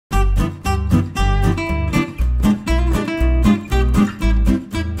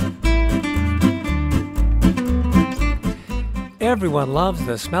Everyone loves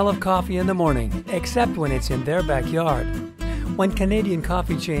the smell of coffee in the morning, except when it's in their backyard. When Canadian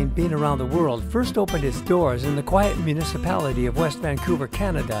coffee chain Bean Around the World first opened its doors in the quiet municipality of West Vancouver,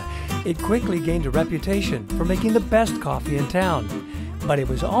 Canada, it quickly gained a reputation for making the best coffee in town. But it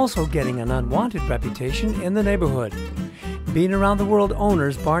was also getting an unwanted reputation in the neighborhood. Bean Around the World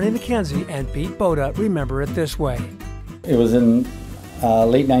owners Barney McKenzie and Pete Boeda remember it this way. It was in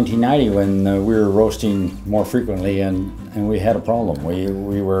late 1990 when we were roasting more frequently, and we had a problem.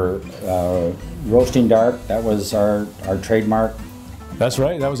 We were roasting dark. That was our trademark. That's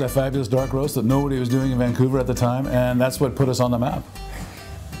right. That was a fabulous dark roast that nobody was doing in Vancouver at the time, and that's what put us on the map.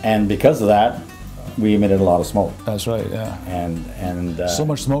 And because of that, we emitted a lot of smoke. That's right, yeah. And so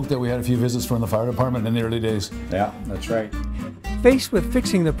much smoke that we had a few visits from the fire department in the early days. Yeah, that's right. Faced with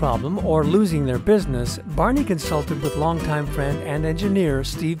fixing the problem or losing their business, Barney consulted with longtime friend and engineer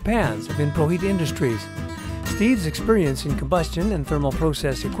Steven Panz of Inproheat Industries. Steve's experience in combustion and thermal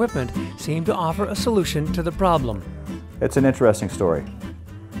process equipment seemed to offer a solution to the problem. It's an interesting story.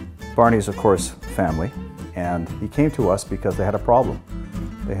 Barney's, of course, family, and he came to us because they had a problem.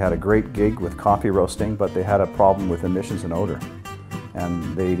 They had a great gig with coffee roasting, but they had a problem with emissions and odor,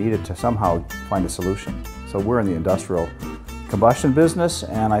 and they needed to somehow find a solution. So we're in the industrial combustion business,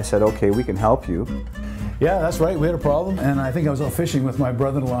 and I said, okay, we can help you. Yeah, that's right, we had a problem, and I think I was out fishing with my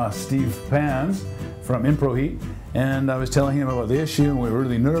brother-in-law, Steven Panz from Inproheat, and I was telling him about the issue, and we were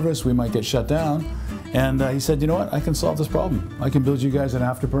really nervous, we might get shut down, and he said, you know what, I can solve this problem. I can build you guys an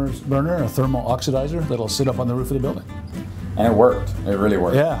Afterburner, a thermal oxidizer that'll sit up on the roof of the building. And it worked, it really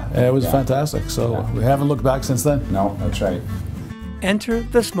worked. Yeah, it was fantastic, so we haven't looked back since then. No, that's right. Enter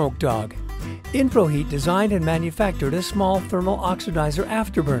the Smoke Dog. Inproheat designed and manufactured a small thermal oxidizer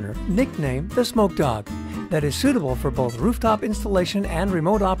afterburner, nicknamed the Smoke Dog, that is suitable for both rooftop installation and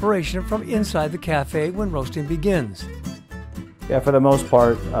remote operation from inside the cafe when roasting begins. Yeah, for the most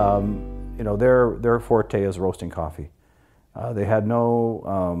part, you know, their forte is roasting coffee. They had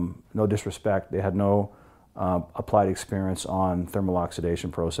no disrespect. They had no applied experience on thermal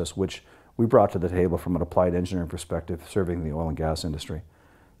oxidation process, which we brought to the table from an applied engineering perspective, serving the oil and gas industry.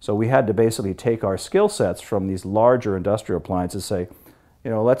 So we had to basically take our skill sets from these larger industrial appliances, say,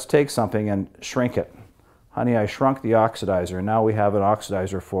 you know, let's take something and shrink it. Honey, I shrunk the oxidizer, and now we have an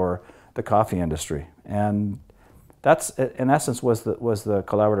oxidizer for the coffee industry. And that's, in essence, was the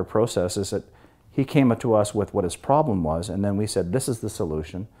collaborative process, is that he came to us with what his problem was, and then we said, this is the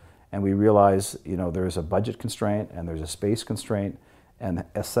solution. And we realized, you know, there's a budget constraint, and there's a space constraint, and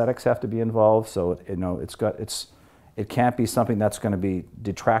aesthetics have to be involved. So, you know, it can't be something that's going to be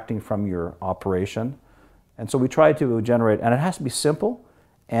detracting from your operation. And so we tried to generate, and it has to be simple,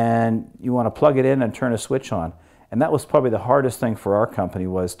 and you want to plug it in and turn a switch on. And that was probably the hardest thing for our company,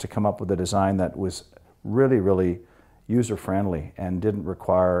 was to come up with a design that was really, really user-friendly and didn't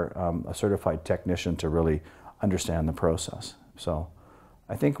require a certified technician to really understand the process. So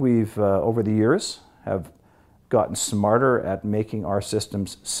I think we've, over the years, have gotten smarter at making our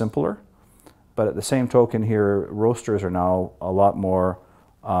systems simpler. But at the same token here, roasters are now a lot more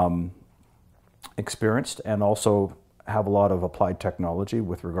experienced and also have a lot of applied technology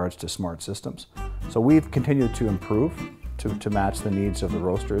with regards to smart systems. So we've continued to improve to match the needs of the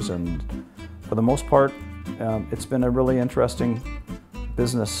roasters, and for the most part, it's been a really interesting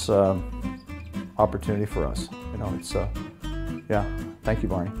business opportunity for us. You know, it's, yeah, thank you,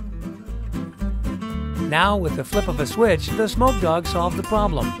 Barney. Now, with the flip of a switch, the Smoke Dog solved the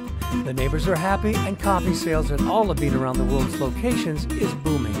problem. The neighbors are happy, and coffee sales at all of Bean Around the World's locations is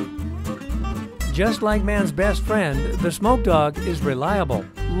booming. Just like man's best friend, the Smoke Dog is reliable,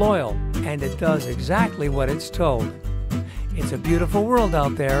 loyal, and it does exactly what it's told. It's a beautiful world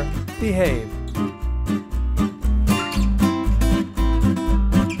out there. Behave.